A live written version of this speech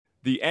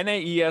The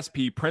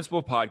NAESP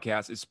Principal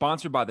Podcast is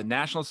sponsored by the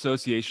National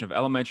Association of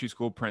Elementary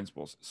School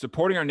Principals,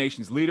 supporting our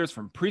nation's leaders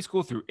from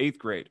preschool through 8th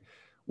grade.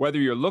 Whether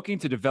you're looking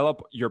to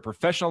develop your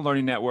professional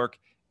learning network,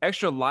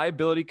 extra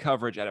liability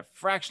coverage at a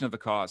fraction of the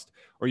cost,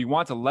 or you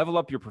want to level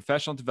up your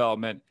professional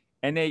development,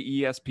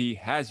 NAESP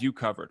has you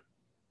covered.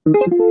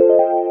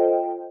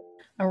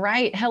 All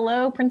right.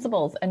 Hello,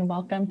 principals, and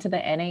welcome to the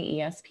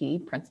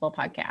NAESP Principal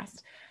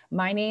Podcast.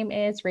 My name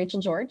is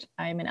Rachel George.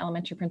 I'm an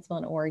elementary principal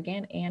in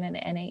Oregon and an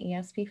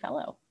NAESP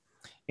fellow.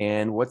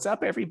 And what's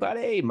up,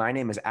 everybody? My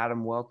name is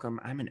Adam Welcome.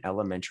 I'm an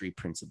elementary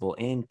principal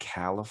in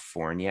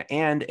California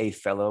and a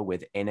fellow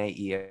with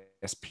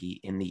NAESP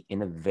in the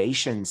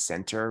Innovation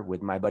Center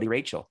with my buddy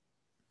Rachel.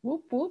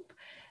 Whoop, whoop.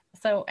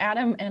 So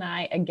Adam and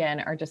I, again,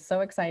 are just so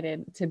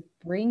excited to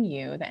bring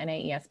you the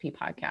NAESP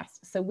podcast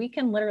so we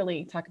can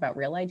literally talk about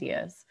real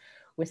ideas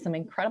with some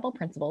incredible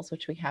principals,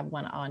 which we have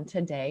one on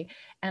today,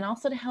 and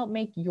also to help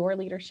make your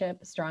leadership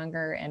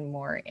stronger and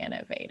more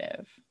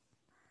innovative.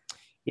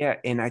 Yeah,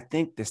 and I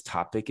think this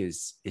topic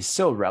is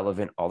so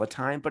relevant all the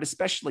time, but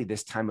especially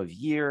this time of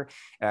year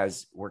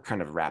as we're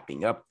kind of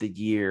wrapping up the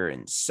year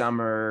and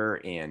summer.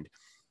 And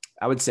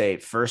I would say,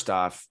 first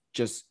off,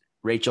 just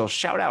Rachel,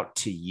 shout out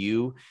to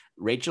you.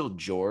 Rachel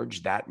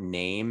George, that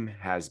name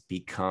has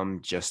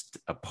become just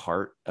a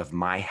part of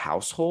my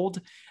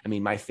household. I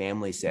mean, my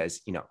family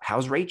says,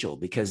 how's Rachel?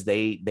 Because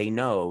they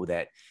know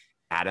that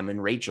Adam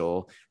and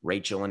Rachel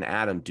and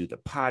Adam do the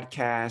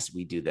podcast.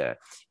 We do the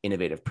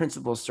Innovative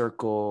Principal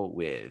Circle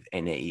with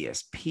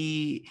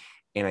NAESP.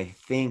 And I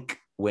think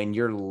when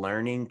your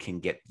learning can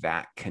get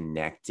that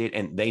connected,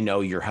 and they know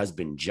your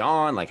husband,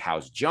 John, like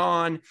how's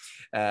John?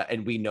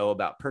 And we know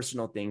about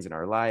personal things in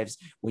our lives.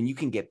 When you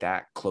can get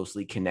that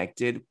closely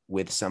connected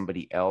with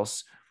somebody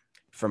else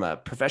from a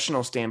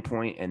professional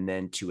standpoint, and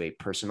then to a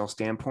personal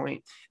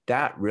standpoint,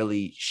 that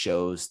really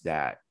shows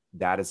that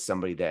is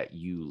somebody that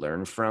you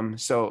learn from.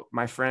 So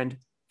my friend,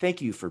 thank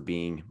you for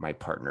being my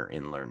partner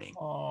in learning.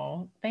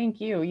 Oh,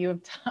 thank you. You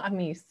have taught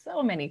me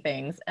so many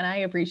things, and I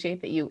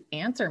appreciate that you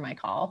answer my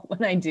call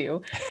when I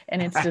do.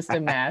 And it's just a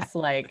mess.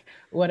 Like,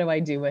 what do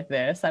I do with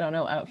this? I don't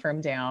know up from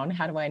down.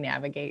 How do I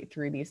navigate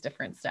through these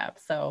different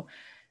steps? So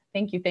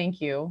thank you. Thank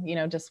you.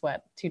 Just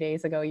 2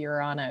 days ago, you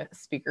were on a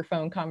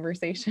speakerphone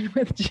conversation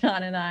with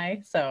John and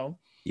I. So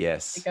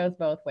yes, it goes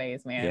both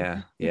ways,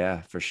 man.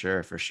 Yeah, for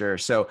sure.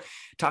 So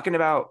talking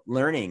about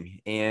learning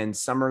and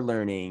summer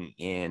learning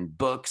and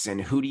books and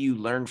who do you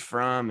learn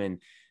from and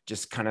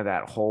just kind of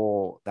that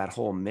whole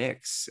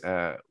mix.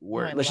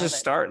 Let's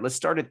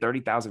start at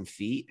 30,000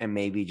 feet and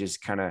maybe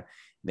just kind of,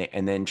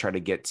 and then try to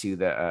get to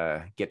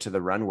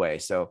the runway.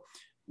 So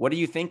what are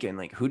you thinking?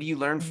 Like, who do you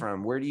learn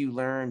from? Where do you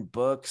learn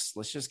books?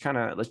 Let's just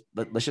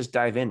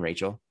dive in,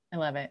 Rachel. I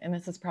love it. And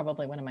this is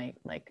probably one of my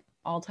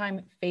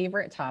all-time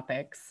favorite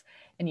topics.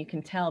 And you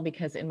can tell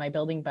because in my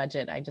building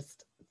budget, I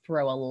just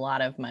throw a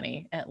lot of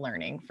money at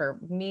learning for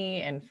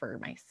me and for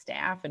my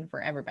staff and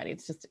for everybody.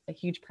 It's just a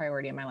huge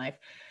priority in my life.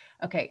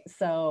 Okay.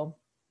 So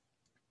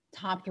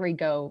top 3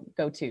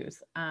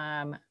 go-tos.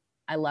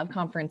 I love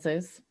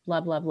conferences,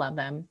 love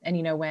them.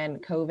 And when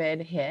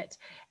COVID hit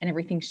and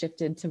everything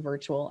shifted to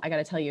virtual, I got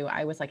to tell you,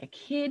 I was like a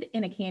kid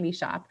in a candy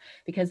shop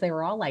because they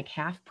were all like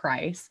half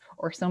price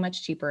or so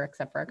much cheaper,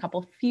 except for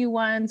a few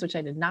ones, which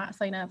I did not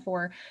sign up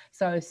for.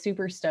 So I was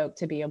super stoked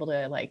to be able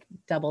to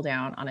double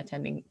down on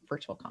attending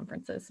virtual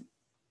conferences.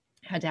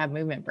 Had to have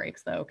movement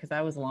breaks though, because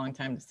that was a long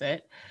time to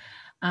sit.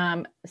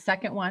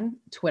 Second one,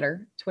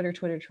 Twitter.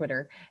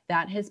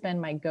 That has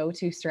been my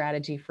go-to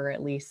strategy for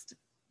at least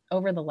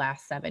over the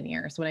last 7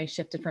 years. When I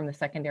shifted from the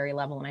secondary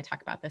level, and I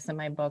talk about this in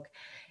my book,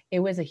 it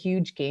was a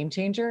huge game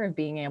changer of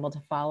being able to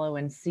follow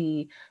and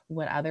see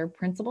what other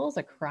principals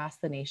across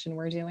the nation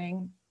were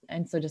doing.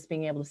 And so just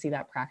being able to see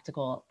that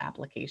practical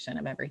application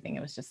of everything,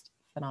 it was just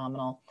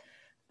phenomenal.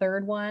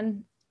 Third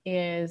one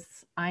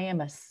is I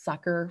am a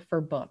sucker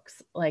for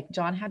books. Like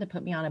John had to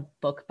put me on a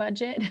book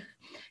budget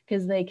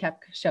because they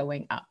kept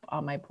showing up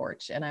on my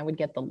porch and I would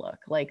get the look,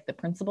 like the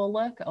principal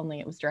look, only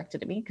it was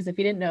directed at me. Because if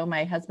you didn't know,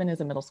 my husband is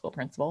a middle school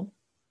principal.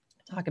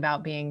 Talk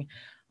about being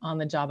on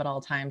the job at all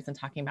times and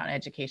talking about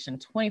education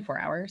 24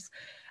 hours.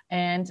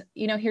 And,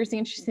 here's the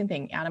interesting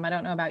thing, Adam, I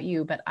don't know about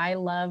you, but I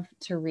love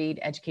to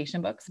read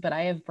education books, but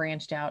I have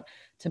branched out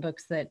to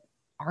books that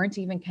aren't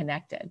even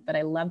connected, but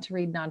I love to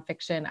read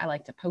nonfiction. I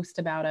like to post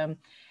about them.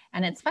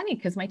 And it's funny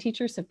because my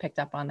teachers have picked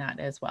up on that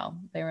as well.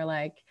 They were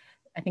like,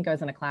 I think I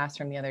was in a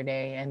classroom the other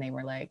day and they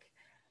were like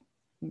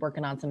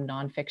working on some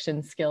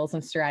nonfiction skills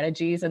and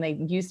strategies. And they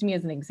used me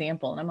as an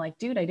example. And I'm like,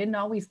 dude, I didn't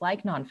always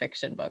like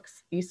nonfiction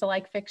books. I used to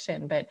like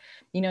fiction, but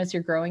as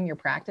you're growing your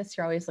practice,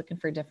 you're always looking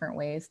for different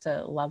ways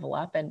to level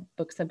up. And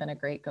books have been a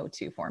great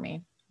go-to for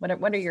me. What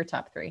are your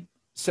top 3?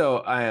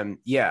 So I'm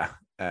going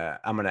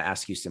to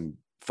ask you some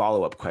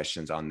follow-up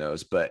questions on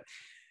those, but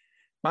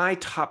my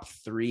top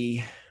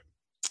 3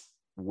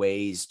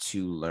 ways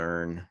to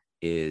learn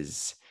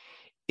is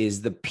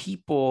the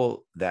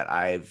people that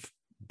I've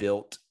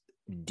built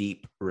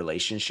deep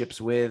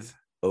relationships with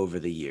over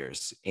the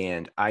years.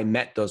 And I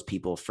met those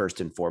people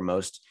first and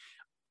foremost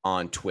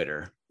on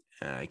Twitter.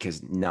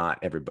 because not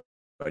everybody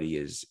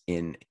is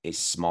in a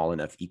small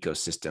enough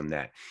ecosystem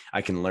that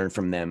I can learn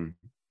from them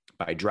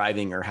by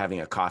driving or having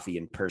a coffee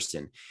in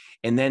person.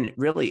 And then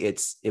really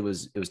it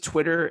was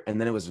Twitter, and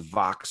then it was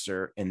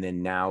Voxer, and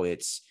then now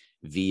it's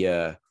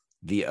via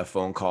a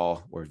phone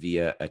call or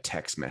via a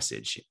text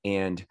message.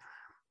 And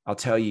I'll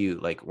tell you,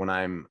 like when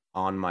I'm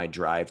on my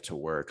drive to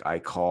work, I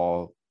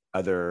call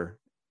other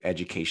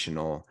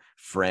educational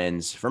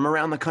friends from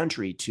around the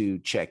country to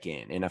check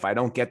in. And if I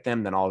don't get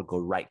them, then I'll go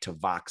right to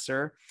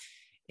Voxer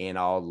and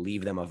I'll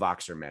leave them a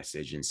Voxer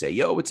message and say,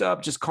 yo, what's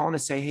up? Just calling to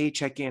say, hey,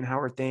 check in. How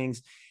are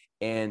things?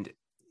 And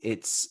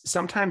it's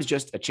sometimes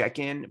just a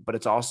check-in, but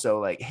it's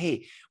also like,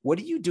 hey, what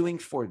are you doing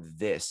for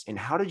this? And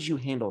how did you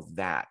handle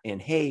that?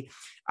 And hey,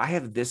 I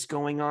have this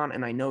going on,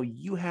 and I know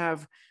you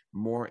have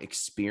more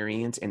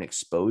experience and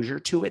exposure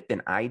to it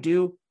than I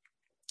do.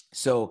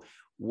 So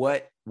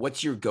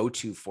what's your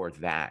go-to for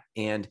that?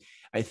 And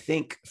I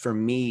think for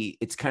me,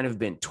 it's kind of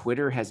been,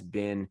 Twitter has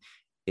been,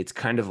 it's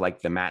kind of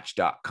like the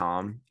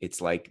match.com.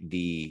 It's like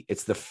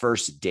it's the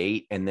first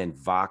date, and then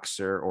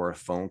Voxer or a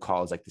phone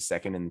call is like the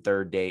second and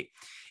third date.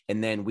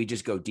 And then we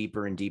just go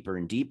deeper and deeper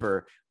and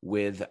deeper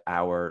with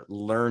our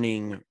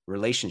learning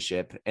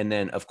relationship. And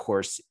then of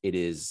course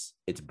it's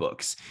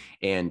books.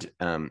 And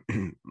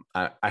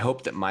I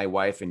hope that my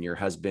wife and your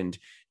husband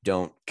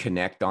don't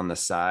connect on the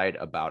side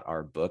about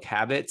our book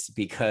habits,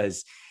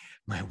 because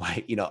my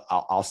wife,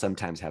 I'll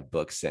sometimes have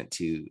books sent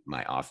to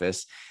my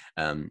office,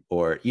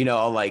 or,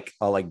 I'll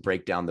like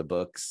break down the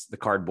books, the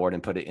cardboard,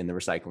 and put it in the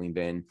recycling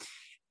bin.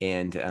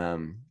 And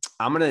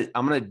I'm going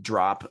to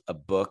drop a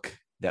book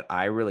that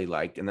I really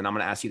liked. And then I'm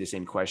going to ask you the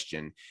same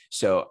question.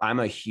 So I'm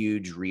a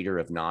huge reader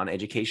of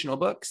non-educational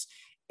books,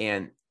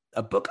 and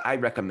a book I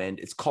recommend,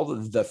 it's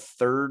called The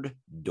Third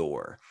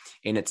Door,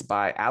 and it's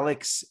by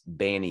Alex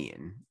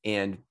Banian.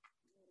 And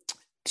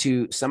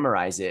to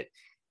summarize it,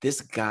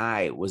 this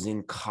guy was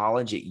in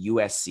college at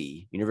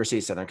USC, University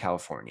of Southern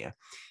California,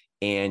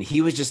 and he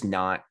was just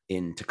not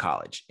into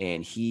college.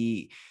 And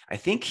I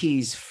think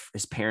his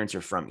parents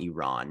are from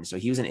Iran. So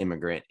he was an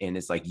immigrant, and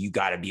it's like, you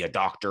got to be a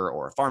doctor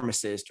or a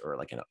pharmacist or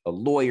like a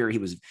lawyer. He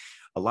was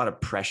a lot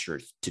of pressure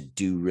to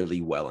do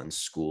really well in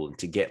school and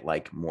to get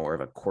like more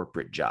of a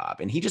corporate job.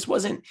 And he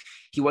wasn't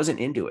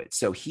into it.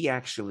 So he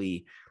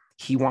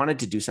wanted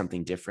to do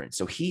something different.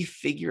 So he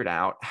figured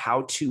out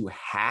how to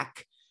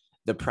hack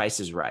The Price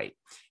is Right,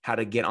 how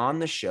to get on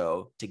the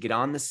show, to get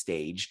on the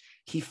stage.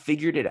 He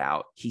figured it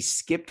out. He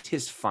skipped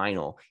his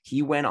final.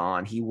 He went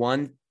on, he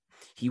won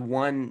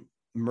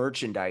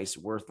merchandise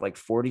worth like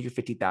 $40,000 or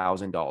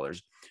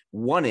 $50,000,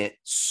 won it,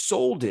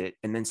 sold it,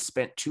 and then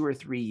spent 2 or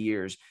 3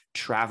 years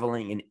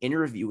traveling and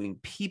interviewing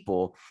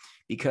people,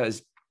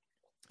 because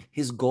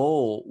his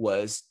goal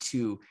was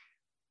to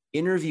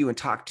interview and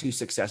talk to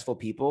successful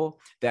people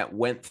that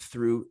went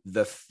through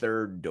the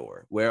third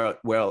door, where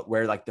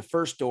like the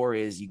first door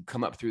is you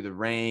come up through the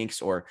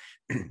ranks, or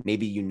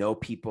maybe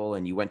people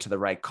and you went to the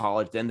right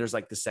college. Then there's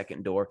like the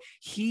second door.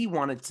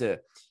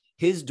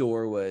 His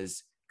door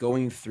was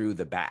going through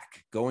the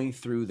back, going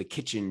through the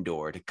kitchen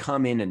door to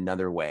come in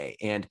another way.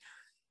 And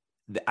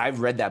I've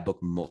read that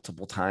book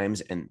multiple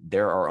times, and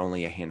there are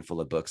only a handful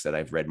of books that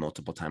I've read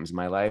multiple times in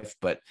my life,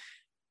 but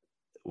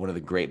one of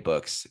the great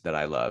books that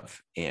I love.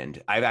 And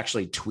I've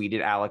actually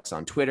tweeted Alex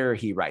on Twitter.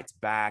 He writes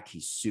back.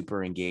 He's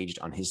super engaged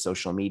on his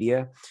social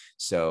media.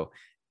 So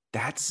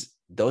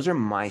those are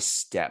my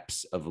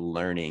steps of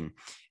learning.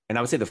 And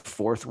I would say the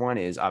fourth one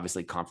is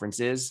obviously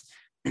conferences.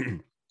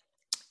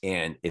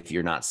 And if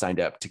you're not signed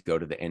up to go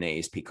to the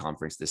NASP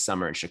conference this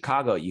summer in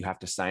Chicago, you have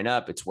to sign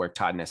up. It's where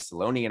Todd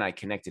Nestaloni and I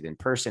connected in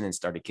person and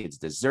started Kids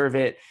Deserve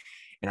It.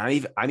 And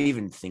I'm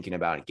even thinking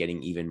about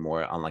getting even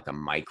more on like a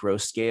micro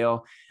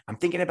scale. I'm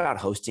thinking about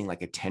hosting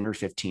like a 10 or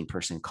 15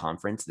 person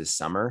conference this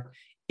summer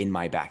in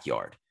my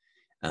backyard.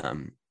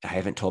 I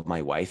haven't told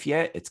my wife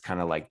yet. It's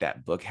kind of like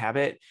that book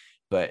habit,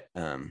 but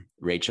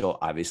Rachel,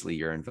 obviously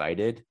you're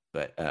invited,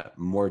 but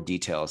more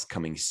details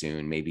coming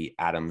soon, maybe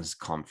Adam's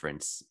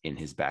conference in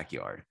his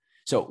backyard.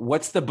 So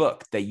what's the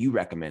book that you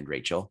recommend,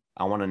 Rachel?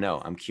 I want to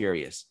know. I'm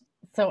curious.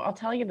 So I'll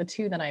tell you the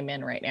two that I'm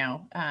in right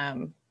now.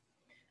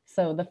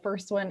 So the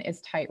first one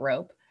is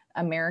Tightrope,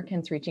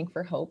 Americans Reaching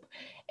for Hope.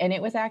 And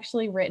it was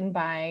actually written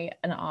by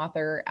an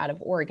author out of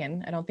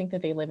Oregon. I don't think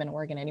that they live in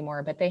Oregon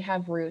anymore, but they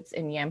have roots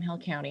in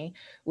Yamhill County,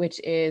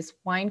 which is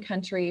wine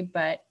country,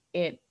 but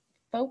it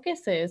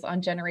focuses on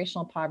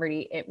generational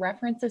poverty. It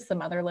references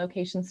some other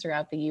locations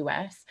throughout the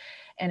US,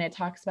 and it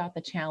talks about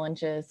the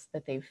challenges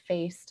that they've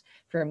faced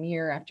from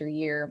year after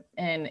year.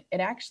 And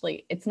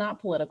it's not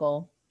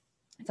political.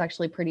 It's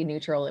actually pretty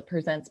neutral. It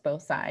presents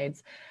both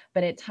sides,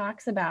 but it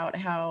talks about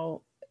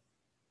how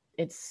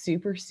it's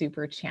super,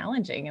 super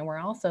challenging. And we're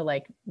also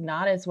like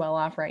not as well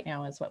off right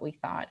now as what we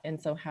thought. And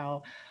so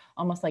how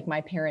almost like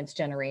my parents'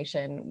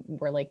 generation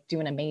were like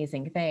doing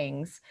amazing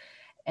things.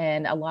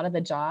 And a lot of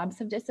the jobs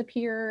have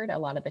disappeared, a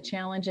lot of the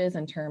challenges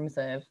in terms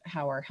of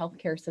how our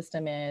healthcare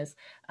system is,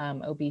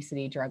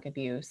 obesity, drug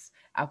abuse,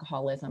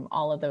 alcoholism,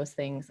 all of those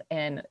things.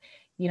 And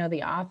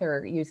the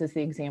author uses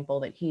the example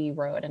that he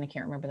wrote, and I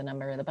can't remember the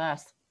number of the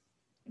bus,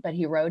 but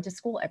he rode to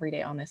school every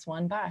day on this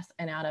one bus.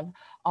 And out of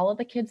all of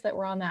the kids that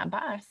were on that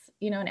bus,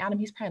 and Adam,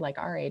 he's probably like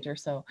our age or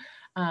so,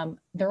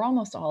 they're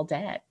almost all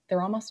dead.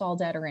 They're almost all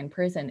dead or in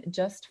prison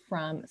just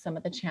from some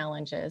of the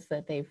challenges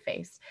that they've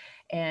faced.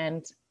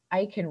 And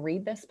I can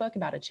read this book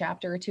about a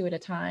chapter or two at a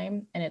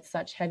time, and it's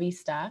such heavy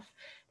stuff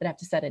that I have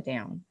to set it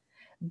down.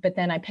 But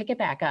then I pick it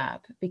back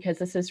up because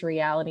this is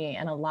reality.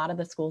 And a lot of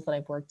the schools that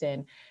I've worked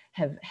in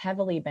have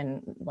heavily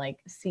been like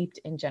seeped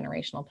in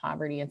generational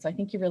poverty. And so I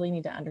think you really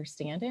need to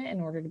understand it in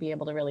order to be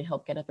able to really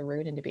help get at the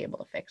root and to be able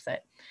to fix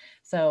it.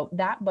 So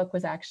that book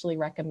was actually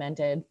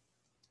recommended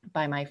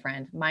by my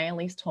friend, Maya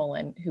Elise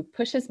Tolan, who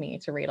pushes me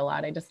to read a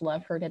lot. I just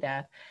love her to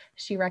death.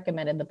 She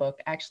recommended the book,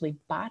 actually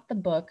bought the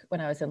book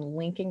when I was in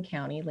Lincoln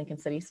County, Lincoln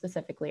City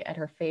specifically, at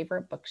her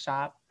favorite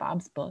bookshop,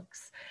 Bob's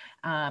Books.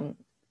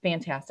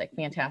 Fantastic,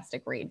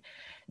 fantastic read.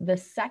 The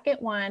second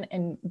one,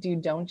 and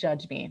dude, don't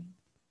judge me.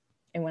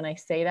 And when I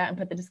say that and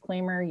put the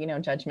disclaimer,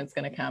 judgment's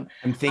going to come.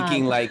 I'm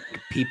thinking like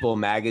People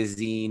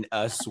Magazine,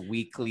 Us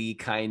Weekly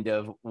kind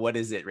of. What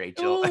is it,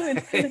 Rachel? Oh,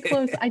 it's kind of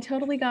close. I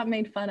totally got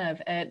made fun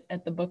of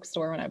at the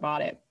bookstore when I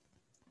bought it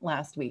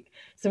last week.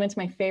 So I went to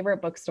my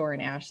favorite bookstore in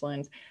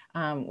Ashland,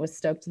 was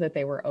stoked that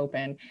they were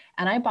open.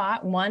 And I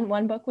bought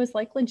one book was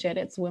like legit.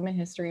 It's Women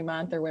History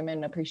Month or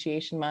Women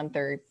Appreciation Month,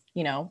 or,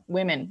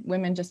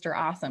 women just are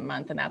awesome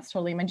month. And that's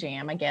totally my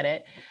jam. I get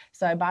it.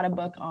 So I bought a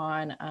book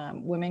on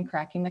women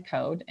cracking the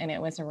code. And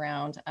it was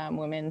around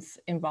women's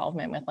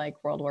involvement with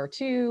like World War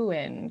II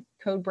and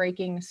code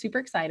breaking. Super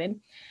excited.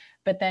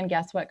 But then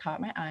guess what caught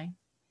my eye?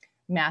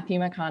 Matthew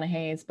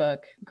McConaughey's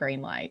book,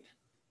 Green Light.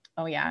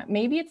 Oh yeah,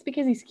 maybe it's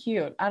because he's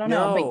cute. I don't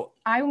know,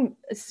 but I'm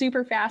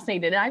super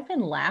fascinated. I've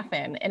been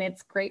laughing, and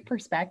it's great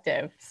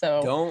perspective.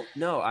 So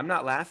I'm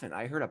not laughing.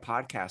 I heard a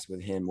podcast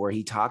with him where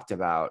he talked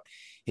about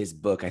his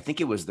book. I think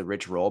it was the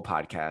Rich Roll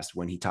podcast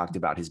when he talked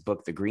about his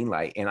book, The Green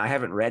Light, and I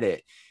haven't read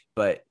it,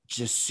 but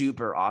just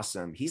super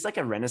awesome. He's like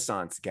a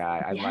Renaissance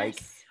guy.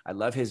 I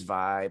love his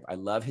vibe. I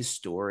love his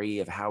story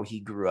of how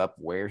he grew up,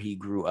 where he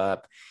grew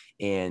up,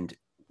 and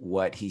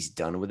what he's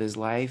done with his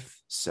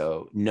life.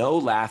 So no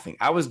laughing.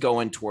 I was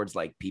going towards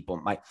like People.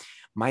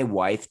 My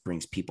wife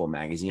brings People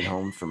magazine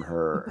home from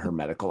her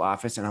medical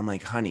office, and I'm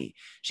like, honey,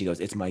 she goes,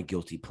 it's my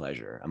guilty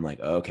pleasure. I'm like,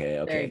 okay.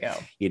 There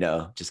you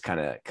go. Just kind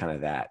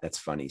of that. That's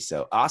funny.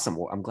 So awesome.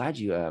 Well, I'm glad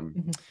you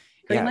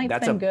Green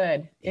Light's been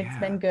good. It's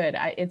been good.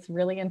 It's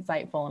really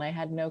insightful, and I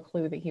had no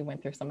clue that he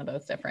went through some of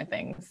those different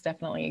things.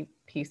 Definitely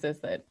pieces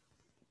that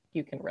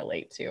you can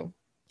relate to.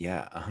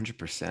 Yeah,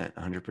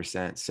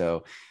 100%.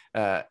 So,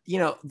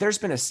 there's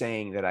been a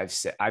saying that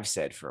I've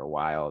said for a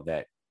while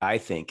that I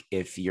think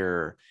if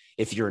you're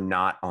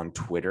not on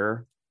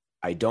Twitter,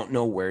 I don't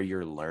know where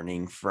you're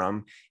learning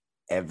from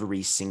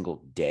every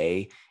single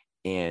day.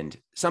 And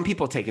some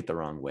people take it the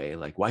wrong way.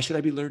 Like, why should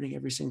I be learning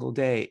every single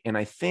day? And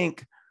I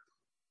think,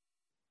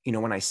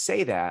 when I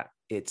say that,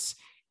 it's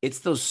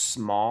those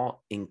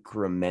small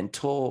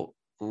incremental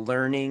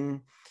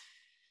learning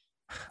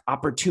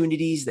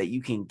opportunities that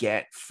you can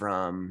get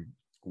from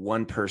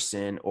one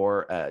person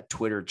or a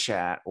Twitter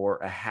chat or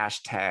a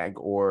hashtag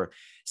or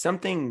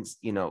something.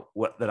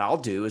 What that I'll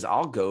do is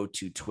I'll go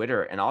to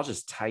Twitter and I'll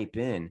just type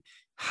in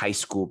high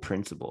school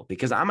principal,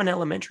 because I'm an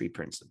elementary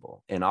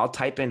principal, and I'll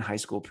type in high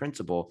school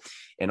principal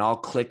and I'll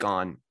click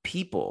on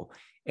people.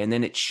 And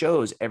then it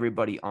shows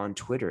everybody on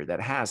Twitter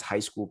that has high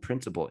school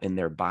principal in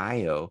their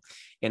bio.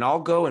 And I'll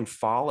go and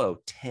follow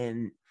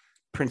 10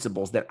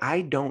 principals that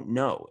I don't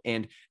know.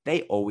 And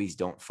they always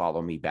don't follow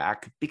me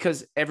back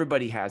because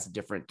everybody has a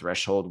different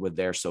threshold with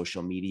their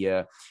social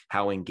media,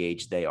 how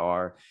engaged they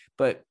are.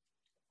 But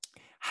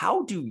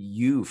how do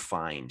you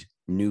find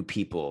new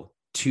people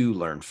to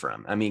learn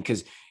from? I mean,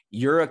 because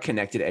you're a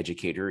connected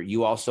educator.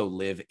 You also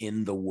live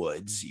in the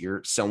woods.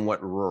 You're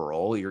somewhat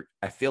rural.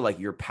 I feel like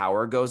your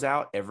power goes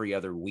out every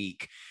other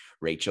week,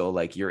 Rachel.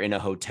 Like you're in a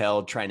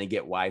hotel trying to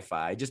get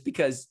Wi-Fi just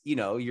because,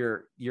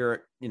 you're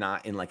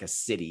not in like a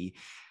city.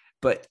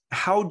 But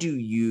how do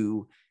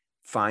you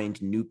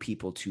find new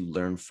people to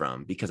learn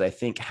from? Because I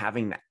think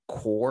having that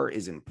core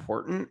is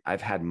important.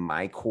 I've had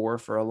my core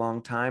for a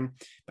long time,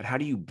 but how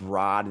do you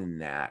broaden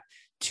that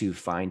to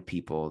find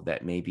people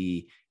that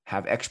maybe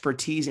have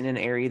expertise in an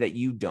area that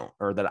you don't,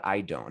 or that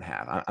I don't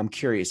have? I'm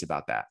curious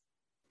about that.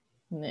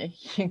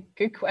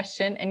 Good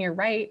question. And you're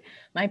right.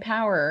 My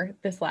power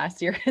this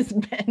last year has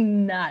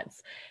been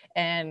nuts.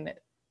 And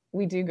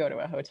we do go to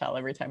a hotel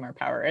every time our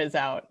power is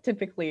out,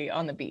 typically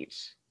on the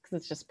beach, because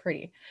it's just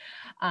pretty.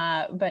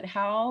 But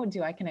how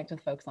do I connect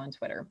with folks on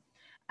Twitter?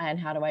 And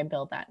how do I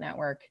build that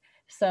network?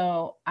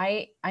 So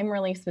I'm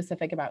really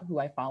specific about who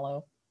I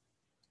follow.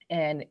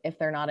 And if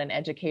they're not an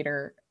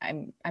educator,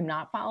 I'm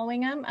not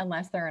following them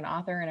unless they're an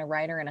author and a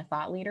writer and a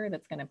thought leader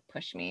that's going to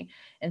push me.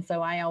 And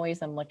so I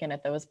always am looking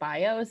at those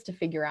bios to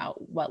figure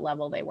out what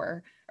level they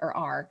were or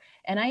are.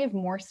 And I have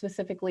more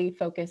specifically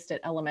focused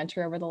at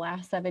elementary over the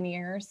last 7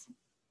 years.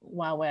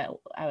 While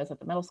I was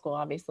at the middle school,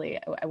 obviously,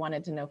 I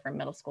wanted to know from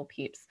middle school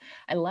peeps.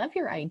 I love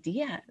your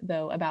idea,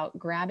 though, about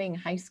grabbing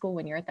high school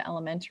when you're at the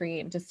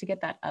elementary, just to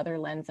get that other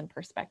lens and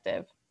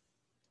perspective.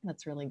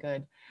 That's really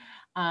good.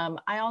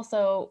 I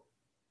also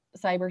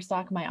cyber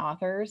stalk my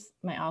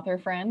author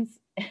friends,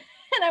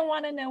 and I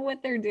want to know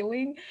what they're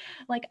doing.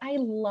 Like, I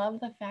love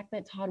the fact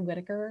that Todd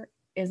Whitaker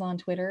is on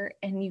Twitter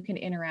and you can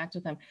interact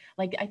with them.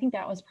 Like, I think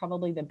that was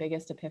probably the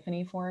biggest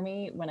epiphany for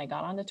me when I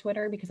got onto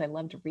Twitter, because I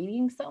loved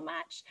reading so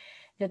much,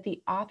 that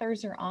the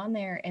authors are on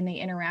there and they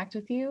interact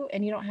with you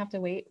and you don't have to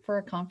wait for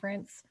a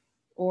conference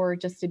or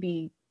just to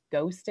be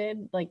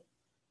ghosted. Like,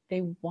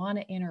 they want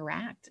to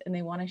interact and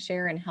they want to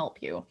share and help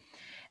you.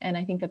 And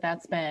I think that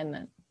that's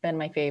been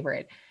my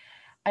favorite.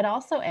 I'd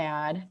also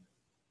add,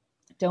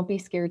 don't be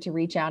scared to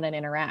reach out and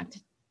interact.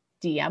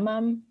 DM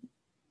them,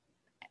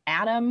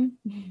 add them,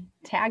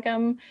 tag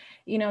them.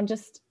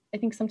 I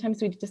think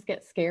sometimes we just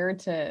get scared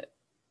to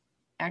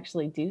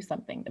actually do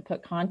something, to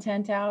put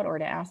content out or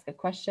to ask a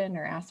question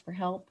or ask for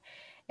help.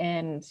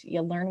 And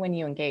you learn when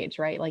you engage,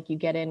 right? Like, you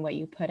get in what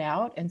you put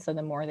out. And so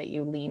the more that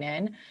you lean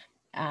in,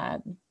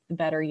 the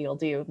better you'll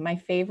do. My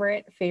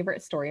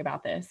favorite story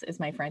about this is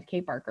my friend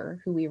Kate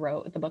Barker, who we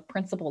wrote the book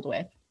Principled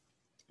with.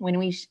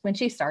 When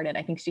she started,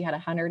 I think she had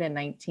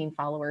 119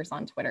 followers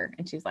on Twitter.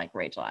 And she's like,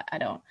 Rachel, I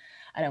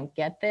don't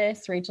get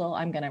this. Rachel,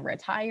 I'm going to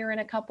retire in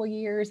a couple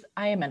years.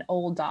 I am an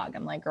old dog.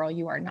 I'm like, girl,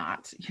 you are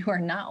not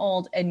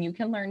old, and you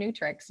can learn new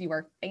tricks. You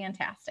are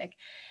fantastic.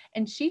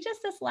 And she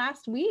just this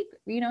last week,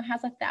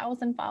 has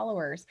 1,000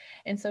 followers.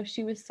 And so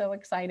she was so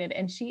excited,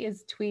 and she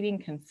is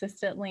tweeting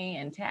consistently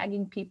and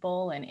tagging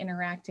people and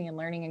interacting and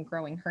learning and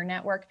growing her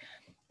network.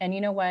 And you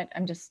know what?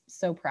 I'm just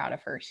so proud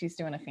of her. She's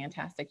doing a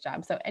fantastic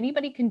job. So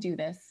anybody can do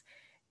this.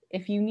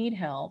 If you need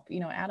help,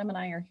 Adam and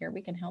I are here.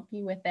 We can help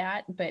you with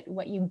that. But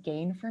what you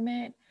gain from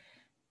it,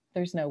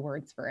 there's no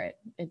words for it.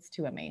 It's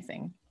too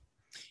amazing.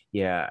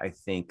 Yeah, I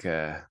think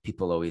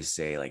people always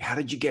say, like, how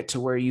did you get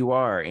to where you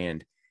are?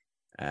 And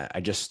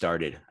I just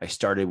started. I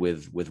started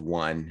with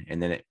 1,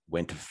 and then it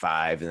went to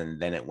 5,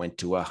 and then it went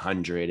to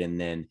 100. And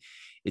then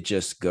it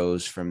just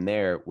goes from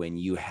there when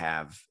you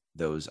have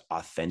those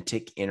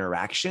authentic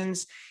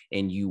interactions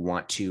and you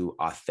want to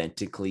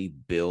authentically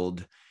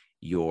build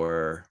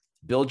your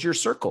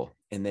circle,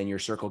 and then your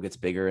circle gets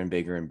bigger and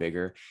bigger and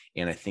bigger.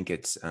 And I think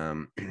it's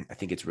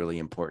really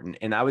important.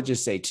 And I would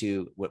just say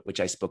too, which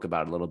I spoke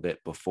about a little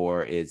bit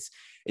before, is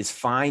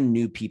find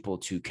new people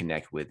to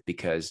connect with,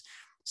 because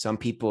some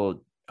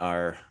people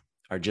are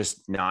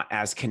just not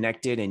as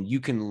connected, and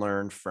you can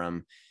learn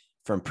from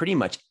pretty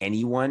much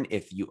anyone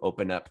if you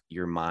open up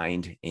your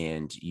mind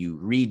and you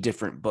read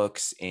different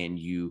books and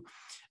you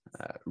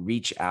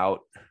reach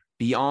out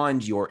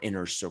beyond your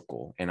inner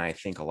circle. And I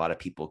think a lot of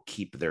people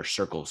keep their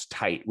circles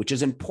tight, which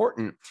is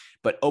important,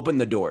 but open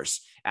the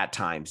doors at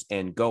times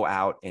and go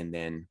out and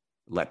then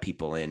let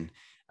people in.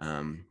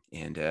 I'm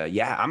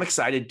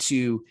excited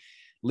to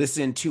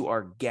listen to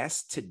our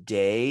guest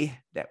today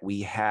that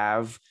we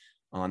have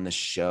on the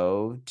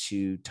show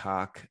to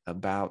talk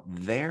about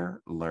their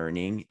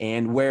learning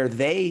and where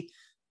they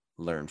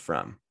learn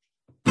from.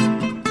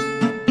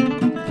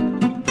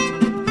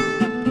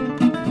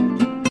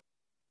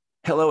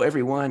 Hello,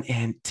 everyone.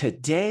 And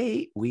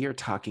today we are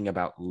talking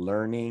about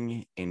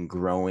learning and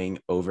growing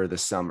over the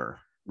summer.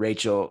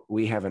 Rachel,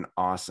 we have an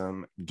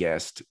awesome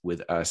guest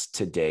with us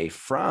today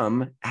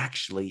from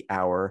actually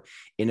our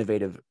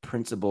Innovative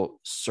Principal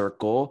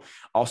Circle,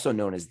 also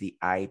known as the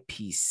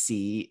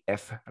IPC,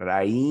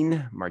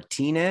 Efraín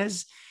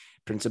Martínez.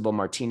 Principal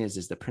Martínez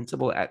is the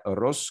principal at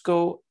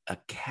Orozco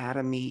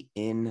Academy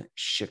in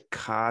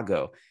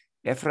Chicago.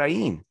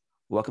 Efraín,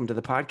 welcome to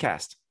the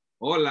podcast.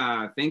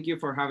 Hola, thank you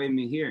for having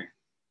me here.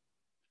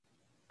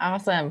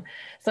 Awesome.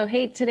 So,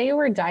 hey, today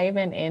we're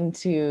diving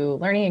into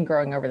learning and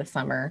growing over the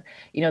summer.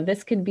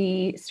 This could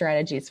be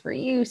strategies for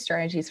you,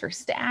 strategies for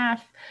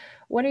staff.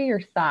 What are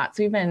your thoughts?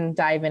 We've been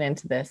diving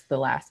into this the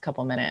last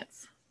couple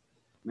minutes.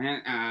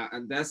 Man,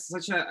 that's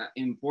such an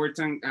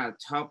important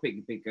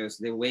topic, because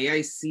the way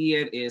I see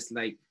it is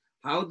like,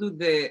 how do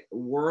the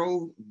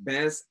world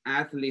best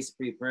athletes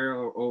prepare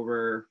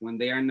over when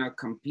they are not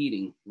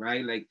competing,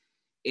 right? Like,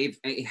 if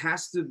it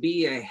has to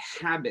be a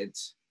habit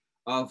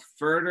of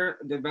further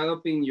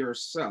developing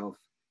yourself,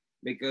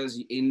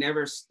 because it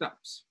never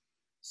stops.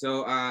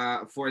 So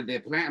for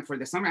the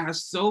summer, I have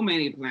so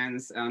many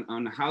plans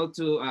on how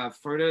to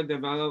further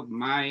develop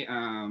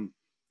my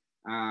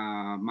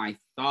my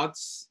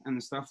thoughts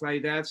and stuff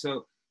like that.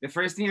 So the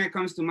first thing that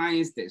comes to mind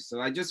is this.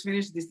 So I just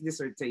finished this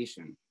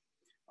dissertation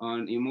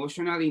on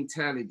emotional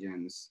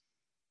intelligence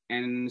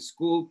and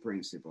school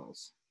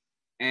principles.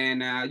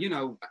 And,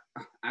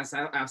 as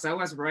I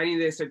was writing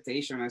the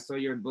dissertation, I saw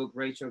your book,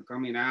 Rachel,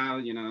 coming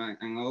out,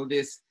 and all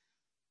these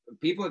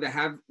people that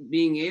have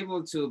been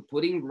able to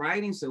put in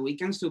writing so we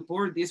can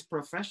support this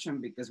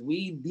profession, because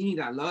we need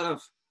a lot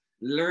of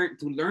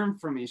learn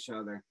from each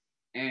other.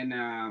 And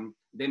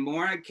the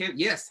more I kept,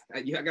 yes,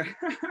 the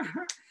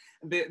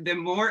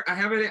more I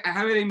have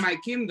it in my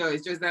Kindle.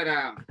 It's just that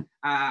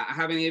I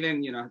haven't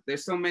even,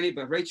 there's so many,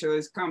 but Rachel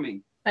is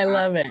coming. I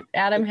love it.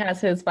 Adam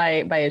has his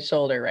by his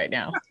shoulder right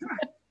now.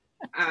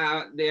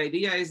 The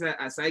idea is that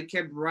as I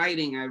kept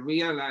writing, I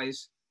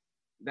realized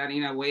that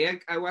in a way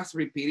I was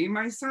repeating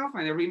myself,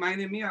 and it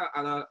reminded me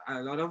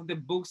a lot of the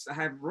books I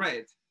have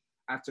read.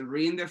 After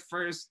reading the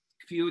first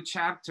few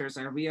chapters,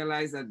 I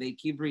realized that they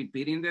keep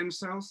repeating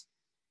themselves.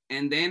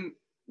 And then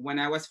when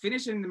I was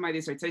finishing my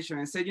dissertation,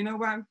 I said, you know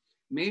what,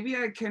 maybe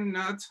I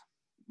cannot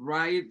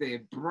write the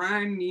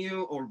brand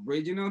new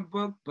original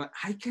book, but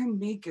I can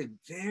make a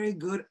very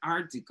good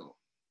article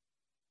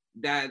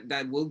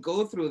that will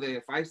go through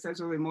the 5 steps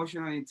of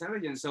emotional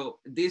intelligence. So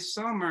this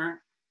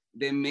summer,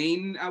 the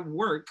main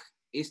work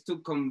is to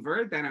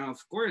convert that. And of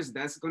course,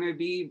 that's going to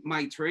be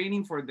my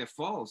training for the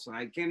fall, so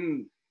I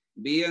can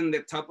be on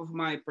the top of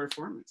my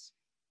performance.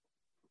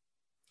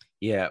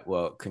 Yeah,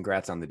 well,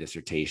 congrats on the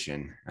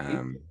dissertation.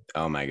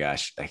 Oh my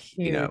gosh,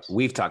 you know,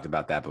 we've talked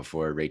about that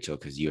before, Rachel,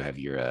 because you have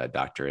your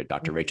doctorate,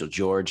 Dr. Rachel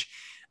George.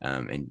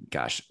 And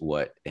gosh,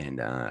 what an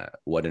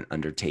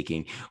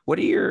undertaking. What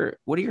are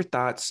your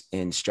thoughts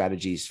and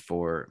strategies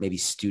for maybe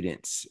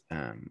students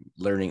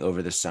learning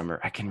over the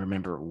summer? I can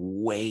remember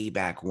way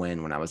back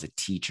when I was a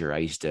teacher, I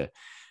used to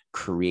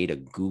create a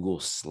Google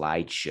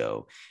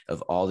slideshow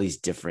of all these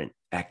different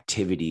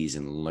activities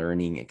and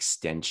learning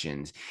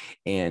extensions.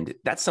 And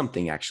that's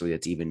something actually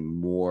that's even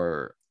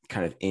more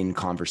kind of in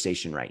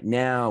conversation right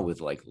now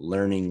with like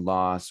learning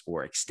loss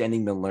or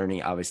extending the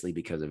learning, obviously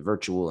because of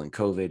virtual and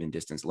COVID and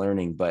distance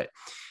learning. But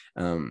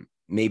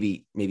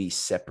maybe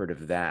separate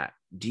of that,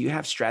 do you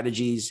have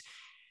strategies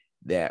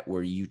that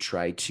where you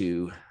try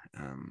to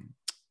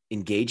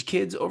engage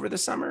kids over the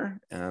summer,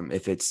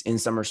 if it's in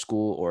summer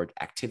school or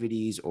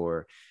activities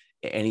or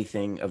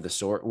anything of the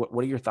sort?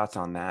 What are your thoughts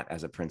on that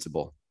as a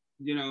principal?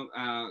 You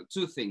know,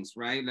 two things,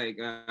 right? Like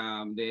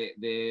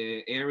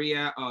the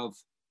area of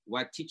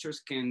what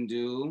teachers can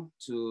do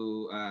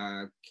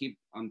to keep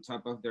on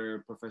top of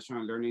their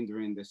professional learning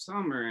during the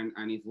summer,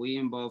 and if we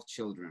involve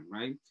children,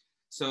 right?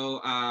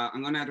 So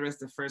I'm going to address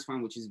the first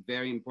one, which is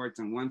very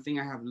important. One thing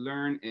I have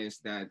learned is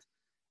that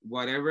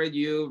whatever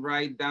you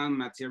write down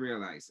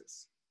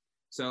materializes.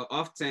 So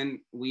often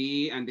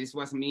and this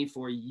was me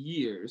for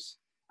years,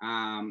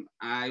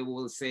 I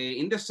will say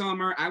in the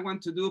summer, I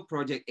want to do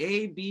project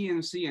A, B,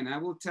 and C, and I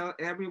will tell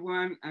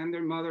everyone and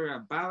their mother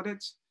about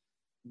it.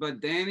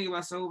 But then it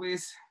was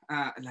always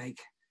like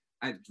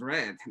a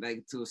dread,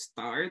 like to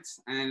start,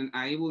 and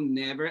I will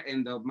never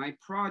end up my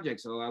project.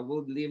 So I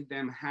will leave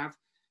them half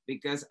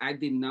because I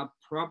did not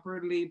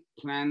properly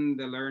plan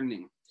the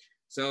learning.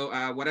 So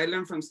what I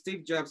learned from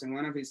Steve Jobs in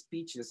one of his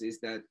speeches is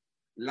that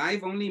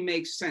life only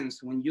makes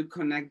sense when you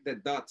connect the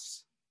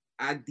dots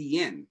at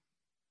the end.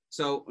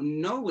 So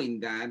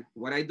knowing that,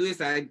 what I do is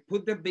I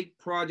put the big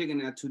project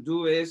in a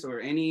to-do list or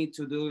any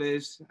to-do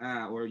list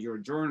or your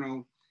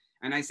journal.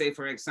 And I say,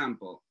 for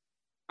example,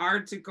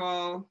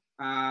 article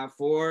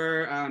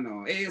for, I don't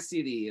know,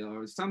 ASCD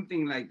or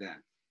something like that.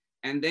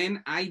 And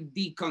then I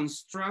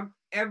deconstruct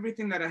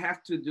everything that I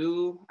have to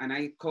do. And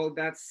I call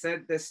that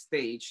set the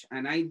stage.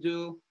 And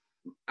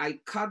I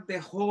cut the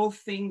whole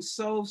thing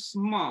so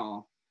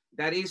small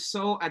that is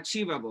so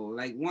achievable.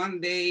 Like one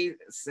day,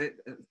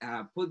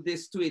 put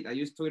this tweet. I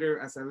use Twitter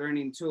as a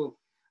learning tool.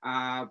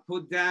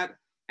 Put that,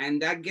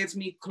 and that gets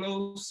me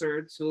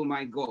closer to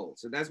my goal.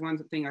 So that's one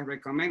thing I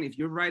recommend. If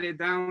you write it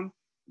down,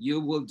 you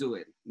will do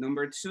it.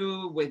 Number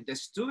two, with the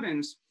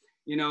students,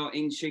 you know,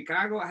 in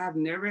Chicago, I have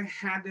never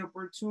had the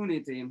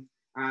opportunity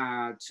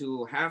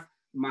to have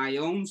my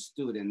own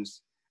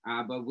students.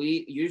 But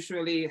we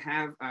usually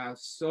have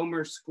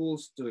summer school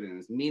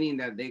students, meaning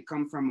that they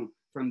come from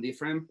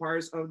different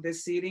parts of the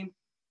city.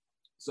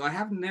 So I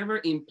have never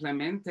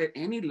implemented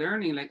any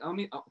learning. Like, I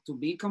mean, to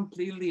be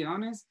completely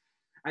honest,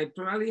 I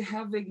probably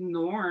have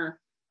ignored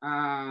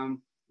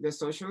the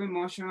social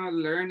emotional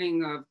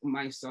learning of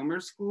my summer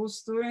school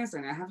students,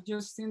 and I have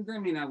just seen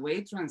them in a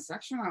way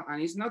transactional.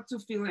 And it's not to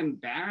feel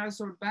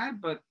embarrassed or bad,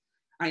 but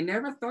I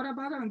never thought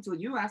about it until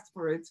you asked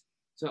for it.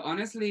 So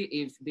honestly,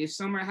 if this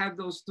summer I have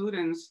those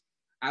students,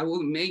 I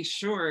will make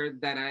sure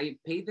that I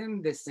pay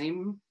them the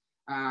same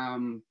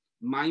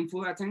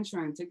mindful attention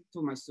and take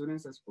to my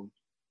students at school.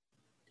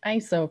 I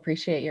so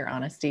appreciate your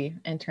honesty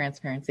and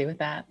transparency with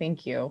that.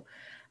 Thank you.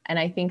 And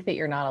I think that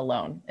you're not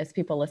alone. As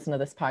people listen to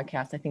this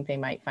podcast, I think they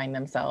might find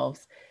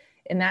themselves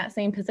in that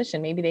same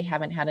position. Maybe they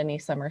haven't had any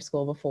summer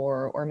school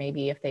before, or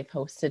maybe if they've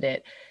hosted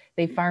it,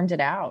 they farmed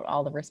it out,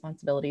 all the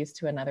responsibilities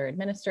to another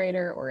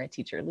administrator or a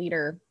teacher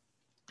leader,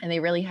 and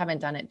they really haven't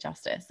done it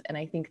justice. And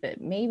I think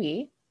that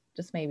maybe,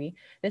 just maybe,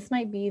 this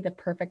might be the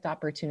perfect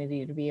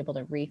opportunity to be able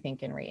to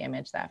rethink and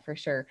reimage that for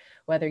sure,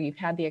 whether you've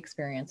had the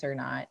experience or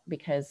not,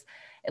 because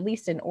at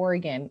least in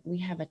Oregon, we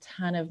have a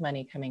ton of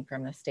money coming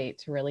from the state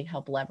to really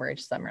help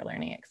leverage summer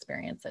learning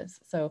experiences.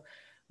 So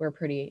we're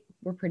pretty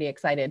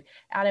excited.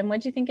 Adam,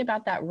 what'd you think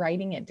about that,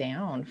 writing it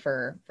down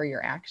for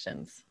your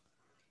actions?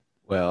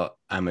 Well,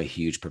 I'm a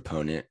huge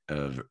proponent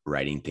of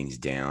writing things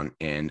down,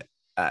 and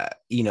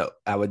you know,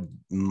 I would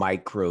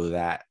micro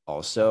that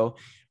also.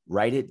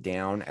 Write it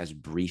down as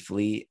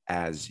briefly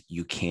as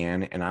you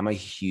can. And I'm a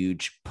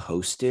huge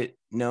post-it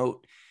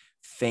note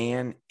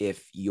fan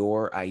if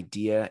your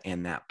idea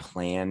and that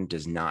plan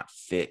does not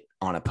fit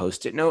on a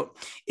Post-it note.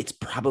 It's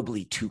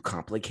probably too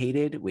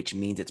complicated, which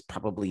means it's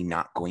probably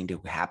not going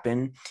to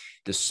happen.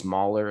 The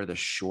smaller, the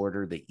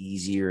shorter, the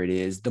easier it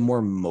is, the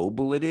more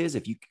mobile it is.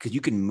 Because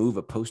you can move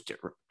a Post-it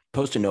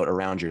note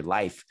around your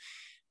life.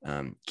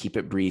 Keep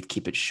it brief,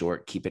 keep it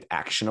short, keep it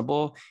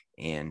actionable,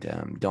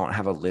 and don't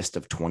have a list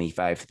of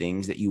 25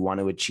 things that you want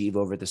to achieve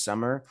over the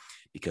summer,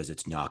 because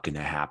it's not going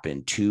to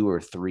happen. 2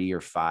 or 3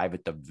 or 5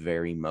 at the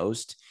very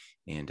most,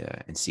 and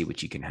see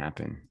what you can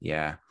happen.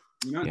 Yeah.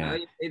 You know, Yeah. now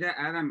you say that,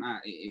 Adam,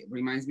 it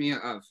reminds me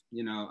of,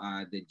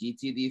 the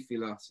GTD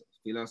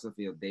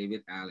philosophy of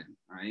David Allen,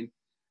 right?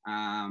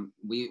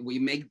 We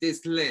make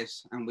this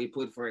list and we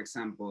put, for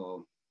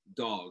example,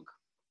 dog.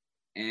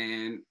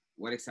 And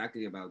what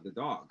exactly about the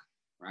dog,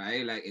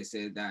 right? Like, is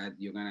it that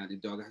the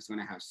dog is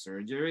gonna have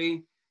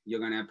surgery?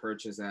 You're gonna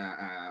purchase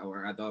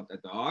or adopt a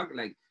dog?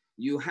 Like,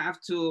 you have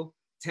to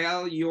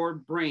tell your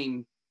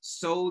brain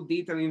so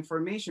detailed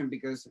information,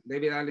 because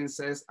David Allen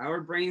says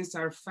our brains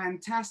are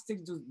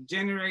fantastic to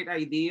generate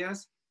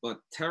ideas,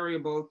 but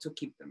terrible to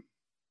keep them.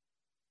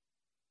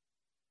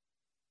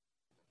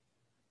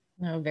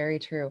 No, very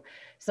true.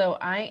 So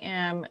I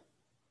am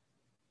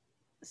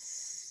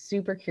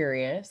super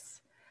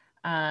curious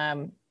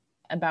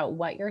about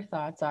what your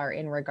thoughts are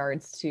in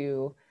regards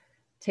to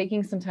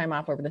taking some time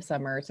off over the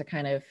summer to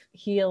kind of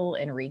heal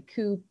and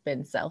recoup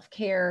and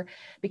self-care,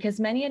 because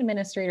many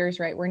administrators,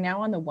 right, we're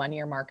now on the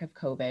 1-year mark of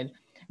COVID.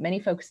 Many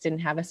folks didn't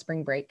have a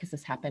spring break because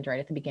this happened right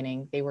at the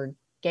beginning. They were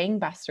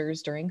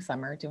gangbusters during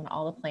summer, doing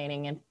all the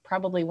planning, and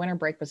probably winter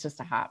break was just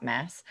a hot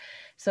mess.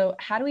 So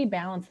how do we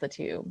balance the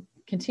two,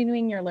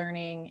 continuing your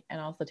learning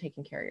and also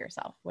taking care of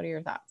yourself? What are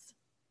your thoughts?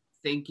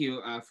 Thank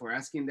you for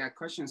asking that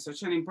question.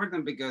 Such an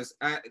important, because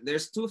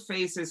there's 2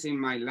 phases in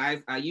my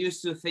life. I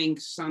used to think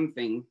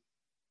something,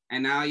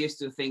 and now I used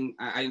to think,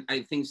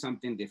 I think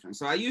something different.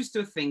 So I used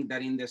to think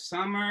that in the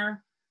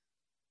summer,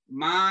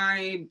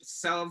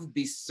 myself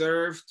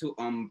deserved to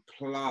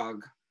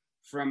unplug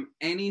from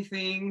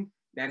anything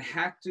that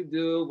had to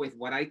do with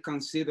what I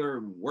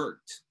consider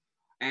worked,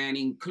 and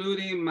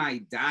including my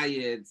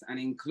diet and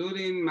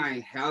including my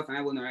health. And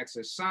I will not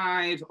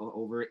exercise or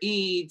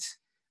overeat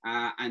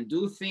and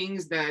do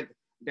things that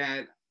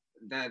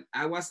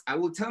I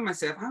will tell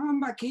myself, I'm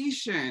on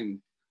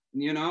vacation.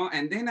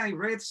 And then I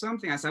read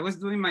something as I was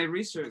doing my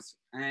research,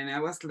 and I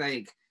was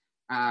like,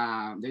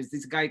 there's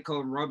this guy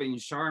called Robin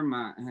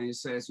Sharma, and he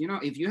says,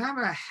 if you have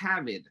a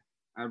habit,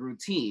 a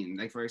routine,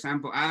 like, for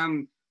example,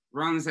 Adam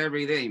runs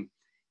every day,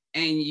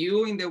 and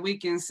you in the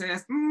weekend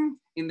says,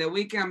 in the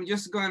weekend, I'm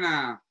just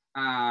gonna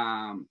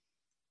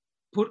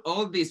put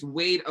all this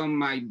weight on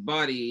my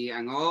body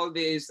and all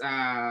these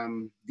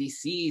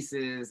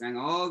diseases and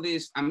all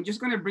this, I'm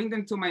just gonna bring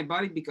them to my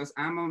body because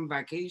I'm on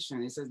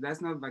vacation. He says,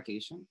 that's not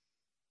vacation.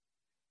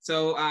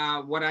 So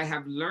what I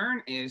have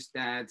learned is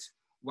that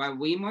what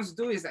we must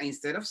do is that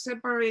instead of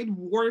separate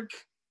work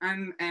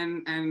and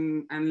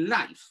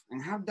life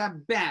and have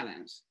that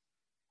balance,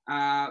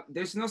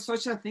 there's no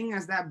such a thing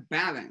as that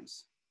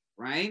balance,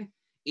 right?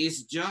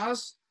 It's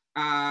just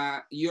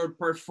your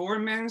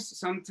performance.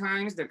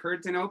 Sometimes the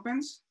curtain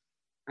opens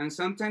and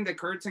sometimes the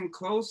curtain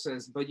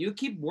closes, but you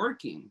keep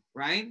working,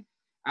 right?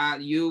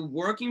 You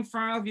work in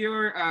front of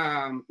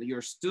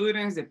your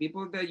students, the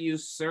people that you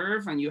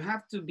serve, and you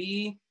have to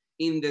be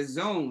in the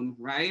zone,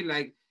 right?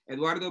 Like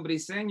Eduardo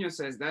Briseño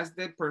says, that's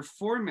the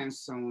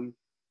performance zone,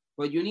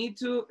 but you need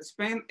to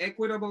spend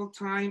equitable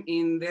time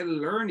in the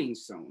learning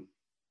zone.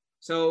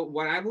 So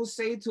what I will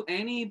say to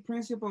any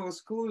principal or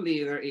school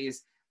leader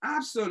is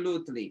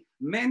absolutely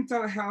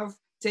mental health,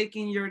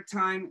 taking your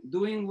time,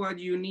 doing what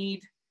you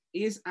need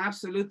is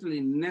absolutely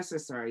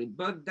necessary,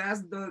 but that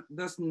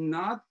does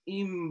not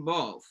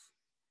involve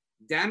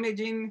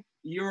damaging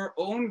your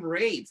own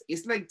rates.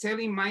 It's like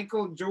telling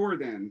Michael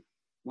Jordan,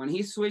 when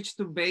he switched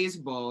to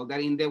baseball, that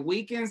in the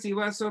weekends it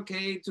was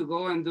okay to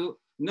go and do.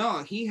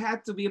 No, he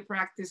had to be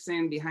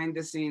practicing behind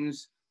the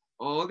scenes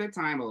all the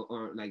time,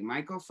 or like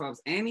Michael Phelps,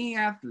 any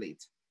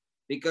athlete,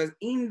 because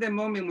in the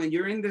moment when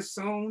you're in the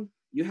zone,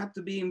 you have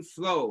to be in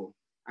flow.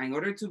 And in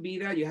order to be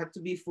that, you have to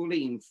be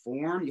fully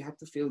informed. You have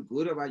to feel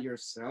good about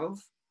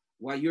yourself,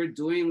 what you're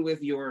doing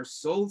with your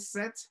soul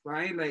set,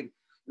 right? Like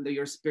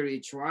your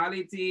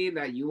spirituality,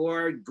 that you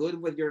are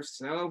good with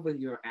yourself, with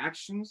your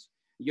actions.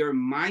 Your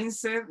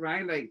mindset,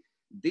 right? Like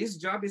this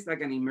job is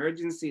like an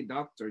emergency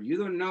doctor. You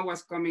don't know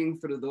what's coming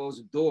through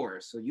those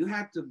doors. So you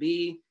have to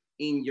be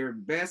in your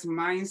best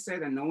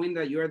mindset and knowing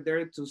that you're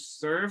there to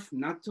serve,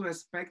 not to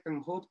expect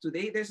and hope.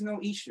 Today, there's no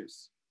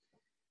issues.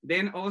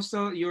 Then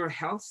also your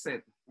health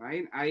set,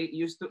 right? I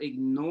used to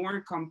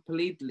ignore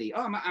completely.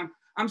 Oh,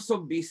 I'm so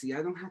busy.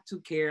 I don't have to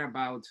care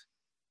about.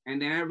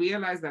 And then I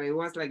realized that it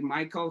was like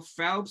Michael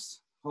Phelps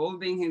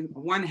holding his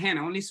one hand,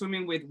 only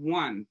swimming with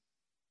one.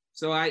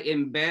 So I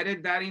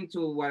embedded that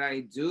into what I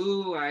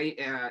do. I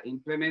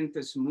implement the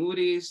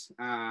smoothies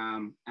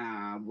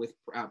with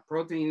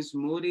protein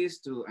smoothies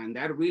and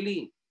that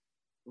really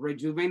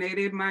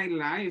rejuvenated my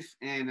life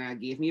and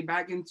gave me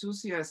back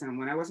enthusiasm.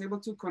 When I was able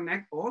to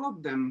connect all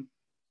of them,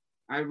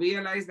 I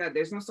realized that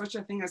there's no such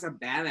a thing as a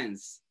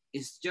balance.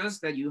 It's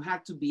just that you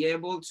have to be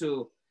able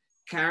to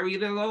carry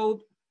the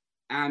load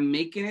and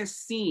making it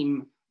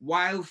seem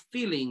while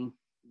feeling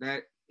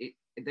that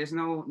there's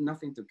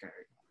nothing to carry.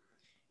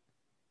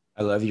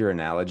 I love your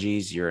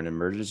analogies. You're an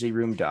emergency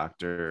room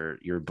doctor.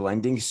 You're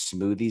blending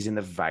smoothies in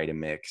the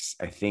Vitamix.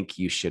 I think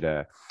you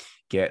should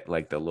get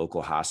like the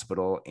local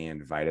hospital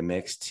and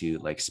Vitamix to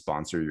like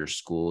sponsor your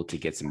school to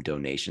get some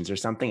donations or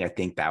something. I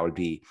think that'd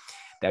be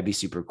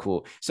super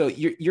cool. So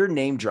you're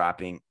name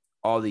dropping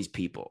all these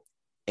people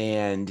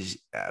and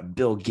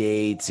Bill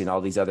Gates and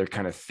all these other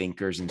kind of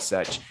thinkers and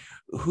such.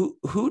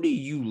 Who do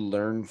you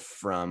learn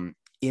from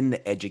in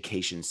the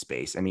education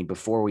space? I mean,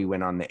 before we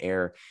went on the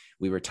air,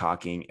 we were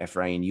talking,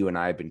 Efraín, you and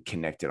I have been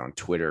connected on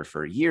Twitter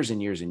for years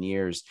and years and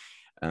years,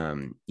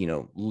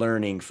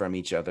 learning from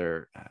each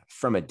other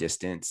from a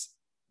distance.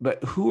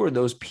 But who are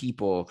those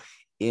people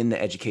in the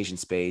education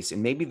space?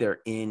 And maybe they're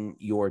in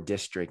your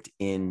district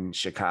in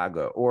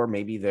Chicago, or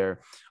maybe they're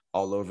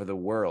all over the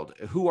world.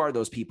 Who are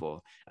those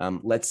people?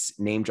 Let's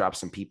name drop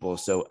some people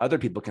so other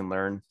people can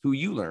learn who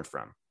you learn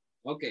from.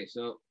 Okay,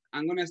 so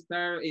I'm gonna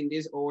start in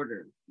this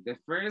order. The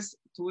first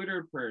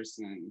Twitter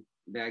person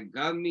that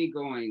got me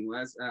going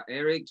was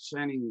Eric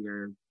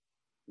Scheninger,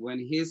 when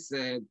he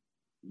said,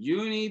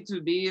 you need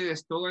to be the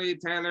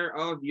storyteller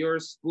of your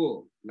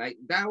school. Like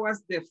that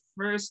was the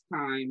first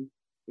time,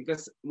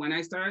 because when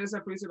I started as a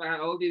principal, I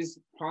had all these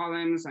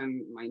problems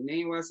and my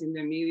name was in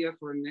the media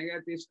for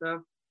negative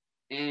stuff.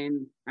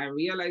 And I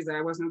realized that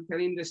I was not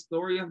telling the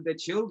story of the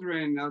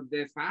children, of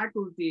the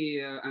faculty,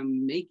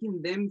 and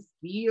making them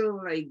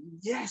feel like,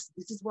 yes,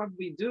 this is what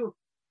we do.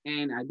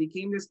 And I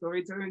became the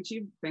storyteller in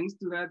chief thanks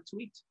to that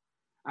tweet.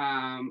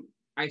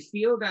 I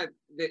feel that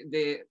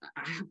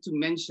I have to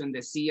mention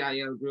the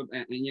CIL group,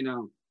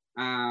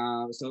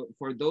 so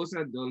for those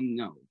that don't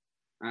know,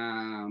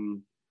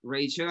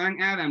 Rachel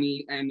and Adam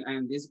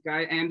and this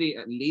guy Andy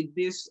lead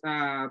this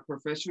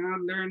professional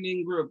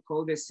learning group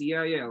called the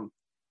CIL.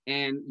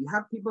 And you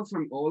have people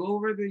from all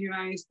over the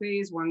United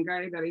States. One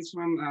guy that is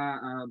from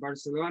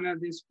Barcelona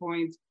at this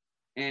point.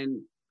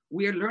 And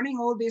we are learning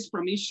all this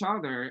from each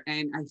other.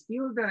 And I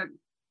feel that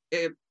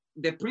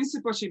the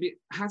principalship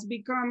has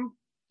become,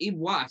 it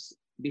was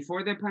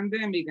before the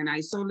pandemic, an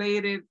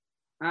isolated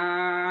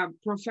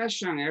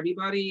profession.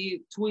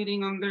 Everybody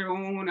tweeting on their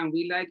own and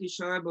we like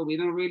each other, but we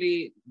don't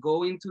really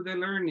go into the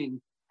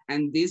learning.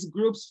 And these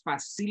groups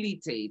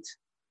facilitate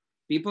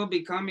people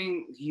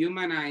becoming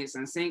humanized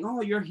and saying,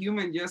 oh, you're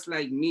human just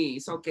like me.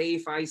 It's okay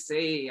if I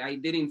say I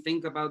didn't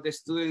think about the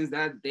students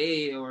that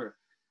day or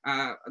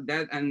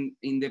that. And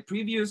in the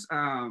previous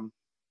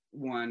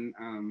one,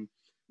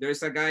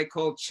 there's a guy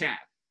called Chad.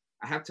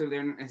 I have to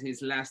learn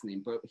his last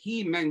name, but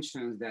he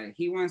mentions that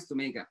he wants to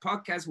make a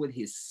podcast with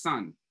his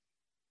son.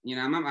 You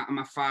know, I'm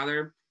a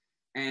father,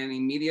 and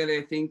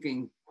immediately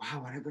thinking,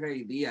 wow, what a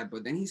great idea.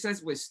 But then he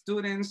says with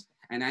students,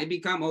 and I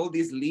become all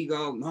these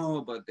legal,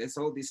 no, but there's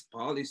all these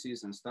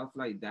policies and stuff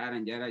like that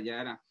and yada,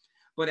 yada.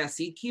 But as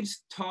he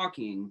keeps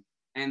talking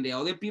and the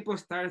other people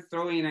start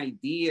throwing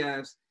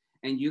ideas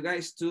and you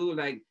guys too,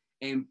 like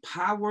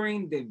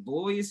empowering the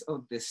voice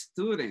of the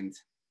student,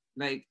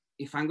 like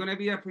if I'm gonna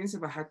be a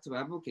principal, I have to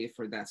advocate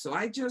for that. So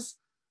I just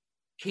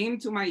came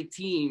to my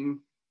team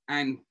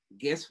and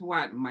guess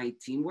what? My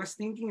team was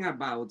thinking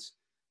about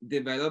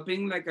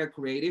developing like a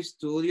creative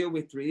studio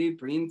with 3D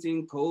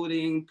printing,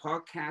 coding,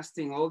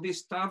 podcasting, all this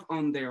stuff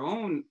on their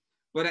own.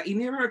 But it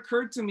never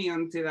occurred to me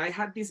until I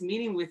had this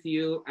meeting with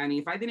you. And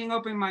if I didn't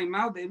open my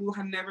mouth, they would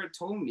have never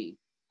told me.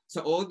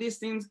 So all these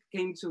things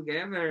came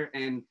together,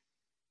 and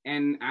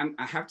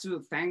I have to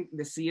thank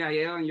the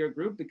CIL and your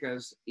group,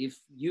 because if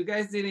you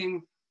guys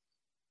didn't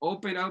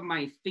open up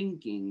my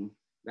thinking,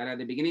 that at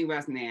the beginning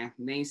was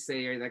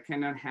naysayer, that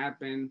cannot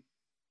happen.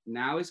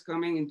 Now it's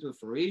coming into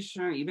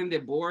fruition. Even the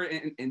board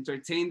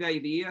entertained the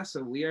idea.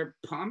 So we are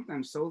pumped.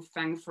 I'm so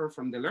thankful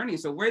from the learning.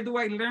 So where do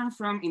I learn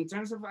from in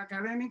terms of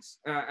academics,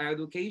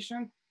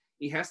 education?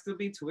 It has to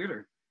be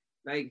Twitter.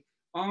 Like,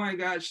 oh my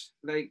gosh,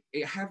 like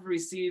I have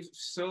received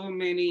so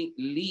many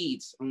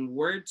leads on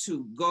where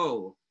to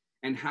go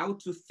and how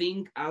to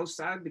think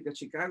outside, because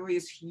Chicago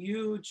is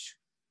huge,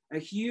 a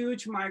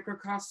huge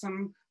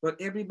microcosm, but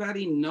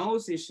everybody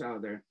knows each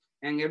other.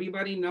 And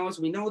everybody knows,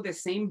 we know the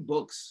same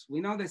books, we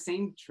know the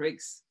same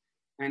tricks.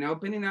 And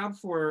opening up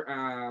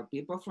for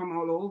people from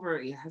all over,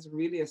 it has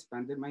really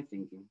expanded my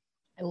thinking.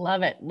 I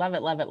love it, love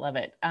it, love it, love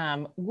it.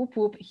 Whoop,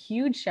 whoop,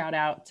 huge shout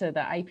out to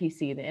the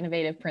IPC, the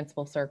Innovative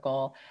Principal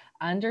Circle,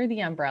 under the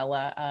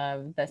umbrella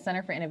of the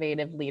Center for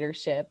Innovative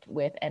Leadership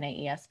with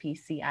NAESP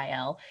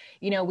CIL.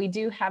 You know, we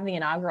do have the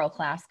inaugural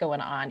class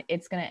going on.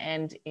 It's going to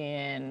end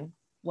in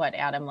what,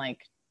 Adam,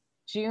 like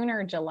June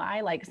or July,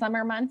 like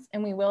summer months,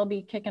 and we will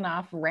be kicking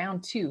off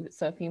round 2.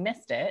 So if you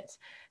missed it,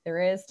 there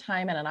is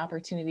time and an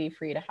opportunity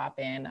for you to hop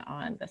in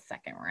on the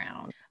second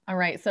round. All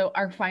right, so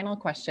our final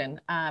question.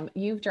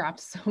 You've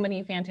dropped so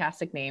many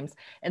fantastic names,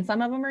 and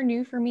some of them are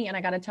new for me, and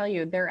I got to tell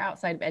you, they're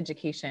outside of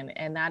education,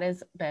 and that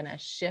has been a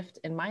shift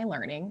in my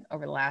learning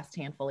over the last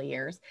handful of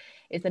years,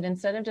 is that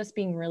instead of just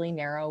being really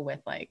narrow with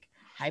like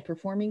high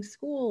performing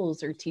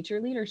schools or teacher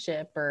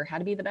leadership or how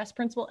to be the best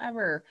principal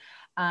ever.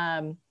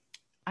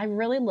 I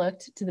really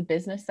looked to the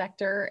business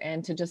sector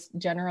and to just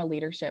general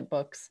leadership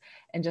books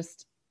and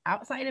just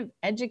outside of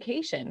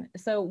education.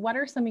 So what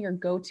are some of your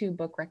go-to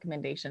book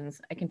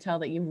recommendations? I can tell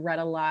that you've read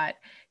a lot,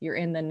 you're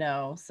in the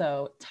know.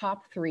 So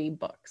top 3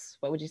 books,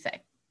 what would you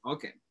say?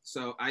 Okay,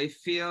 so I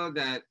feel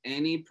that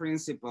any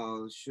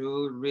principal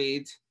should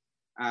read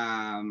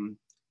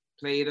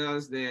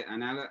Plato's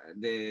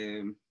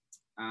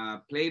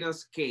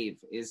Plato's Cave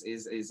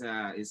is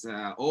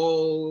a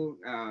old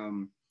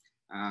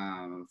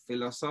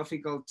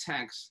philosophical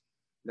text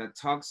that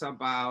talks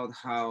about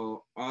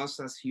how us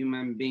as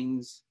human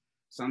beings,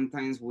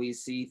 sometimes we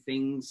see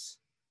things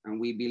and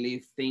we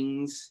believe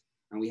things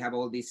and we have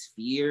all these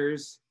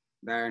fears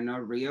that are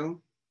not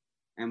real,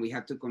 and we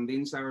have to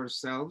convince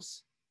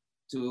ourselves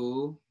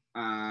to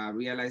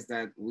realize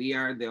that we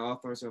are the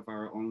authors of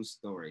our own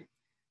story.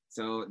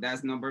 So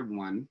that's number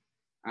 1.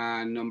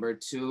 Number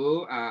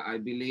 2, I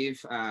believe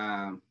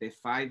the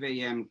 5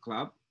 a.m.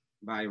 Club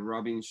by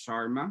Robin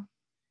Sharma.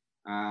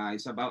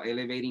 It's about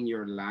elevating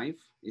your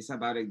life. It's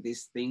about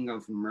this thing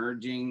of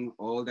merging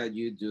all that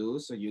you do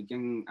so you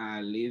can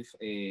live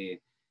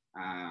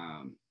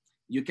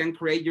you can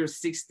create your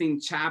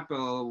 16th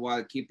chapel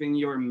while keeping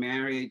your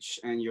marriage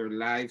and your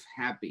life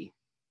happy,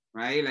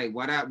 right? Like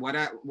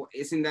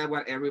isn't that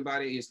what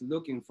everybody is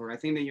looking for? I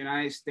think the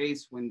United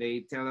States, when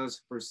they tell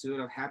us pursuit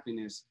of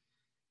happiness,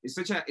 it's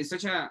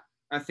such a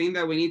thing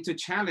that we need to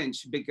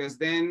challenge, because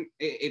then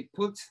it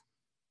puts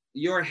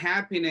your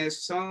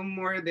happiness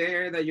somewhere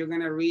there that you're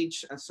gonna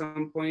reach at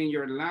some point in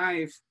your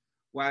life,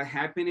 while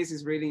happiness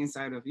is really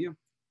inside of you.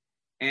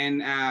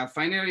 And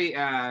finally,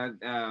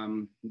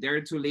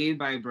 Dare to Lead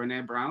by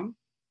Brené Brown.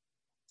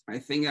 I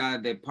think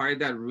the part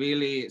that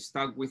really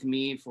stuck with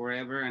me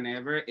forever and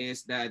ever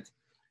is that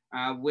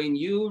when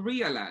you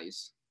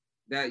realize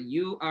that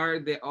you are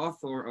the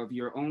author of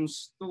your own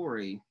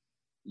story,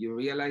 you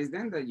realize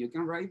then that you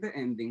can write the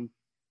ending.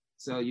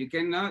 So you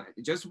cannot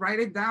just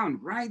write it down.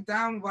 Write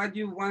down what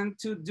you want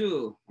to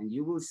do, and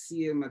you will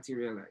see it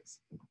materialize.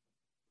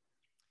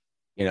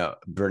 You know,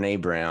 Brené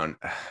Brown,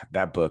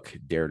 that book,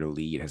 Dare to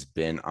Lead, has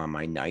been on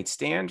my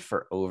nightstand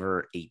for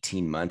over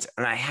 18 months,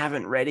 and I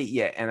haven't read it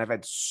yet. And I've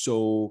had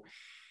so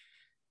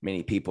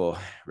many people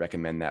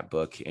recommend that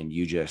book, and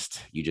you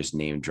just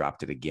name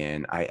dropped it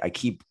again. I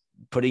keep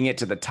putting it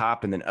to the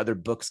top, and then other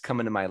books come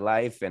into my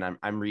life, and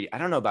I'm reading. I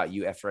don't know about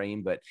you,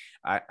 Efraín, but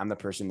I'm the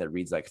person that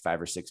reads like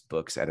 5 or 6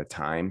 books at a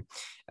time.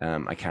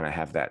 I kind of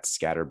have that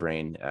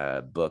scatterbrain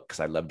book because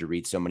I love to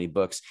read so many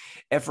books.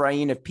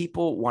 Efraín, if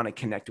people want to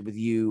connect with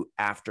you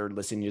after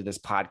listening to this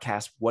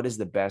podcast, what is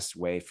the best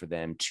way for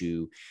them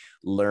to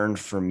learn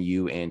from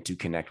you and to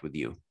connect with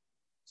you?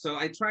 So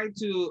I try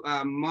to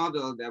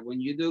model that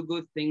when you do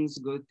good things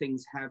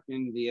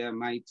happen via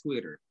my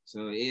Twitter.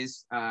 So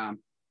it's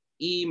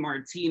E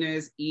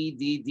Martinez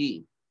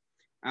EDD.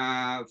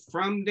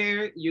 From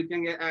there, you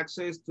can get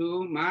access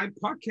to my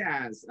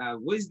podcast,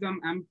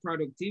 Wisdom and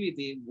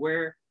Productivity,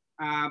 where,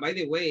 by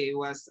the way, it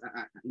was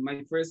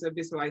my first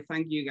episode. I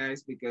thank you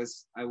guys,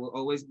 because I will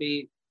always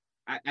be,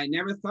 I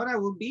never thought I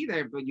would be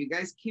there, but you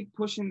guys keep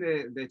pushing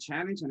the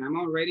challenge, and I'm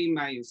already in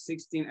my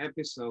 16th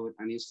episode,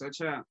 and it's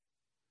such a,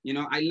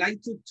 I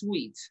like to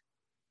tweet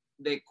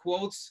the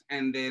quotes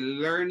and the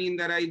learning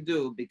that I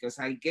do, because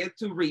I get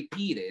to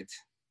repeat it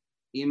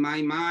in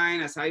my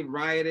mind as I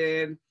write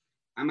it.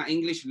 I'm an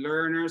English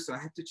learner, so I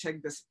have to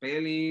check the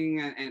spelling,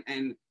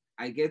 and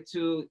I get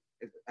to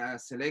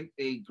select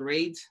a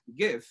great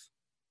GIF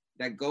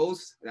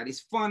that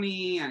is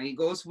funny, and it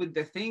goes with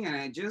the thing, and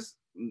I just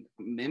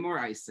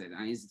memorize it.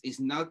 And it's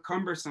not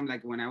cumbersome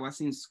like when I was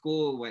in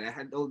school, where I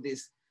had all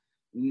these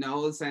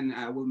notes and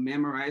I will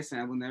memorize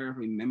and I will never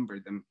remember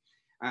them.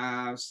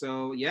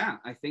 So yeah,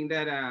 I think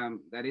that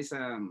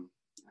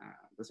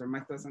those are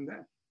my thoughts on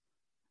that.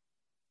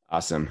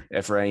 Awesome.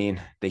 Efraín,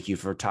 thank you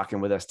for talking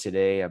with us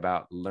today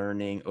about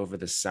learning over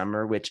the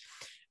summer, which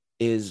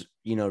is,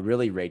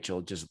 really,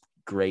 Rachel, just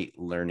great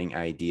learning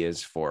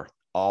ideas for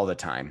all the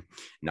time,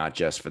 not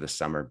just for the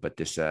summer. But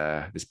this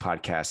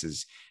podcast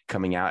is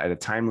coming out at a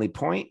timely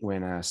point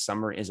when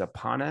summer is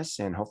upon us,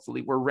 and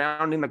hopefully we're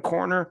rounding the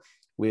corner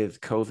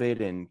with COVID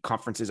and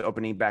conferences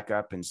opening back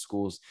up and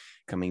schools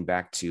coming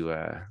back to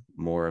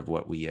more of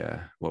what we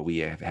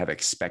have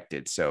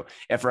expected. So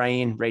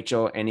Efraín,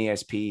 Rachel,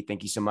 NESP,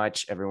 thank you so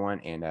much, everyone,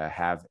 and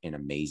have an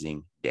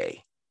amazing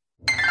day.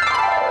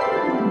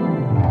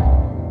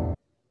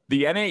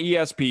 The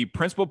NAESP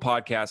Principal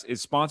Podcast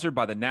is sponsored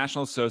by the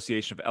National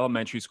Association of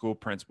Elementary School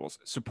Principals,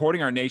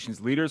 supporting our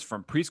nation's leaders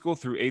from preschool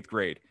through 8th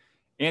grade.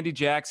 Andy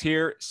Jacks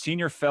here,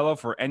 Senior Fellow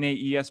for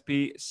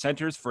NAESP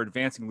Centers for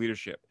Advancing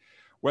Leadership.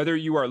 Whether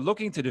you are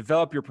looking to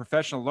develop your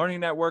professional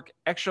learning network,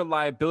 extra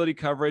liability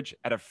coverage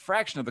at a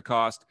fraction of the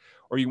cost,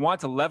 or you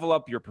want to level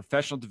up your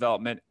professional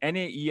development,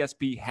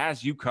 NAESP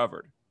has you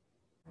covered.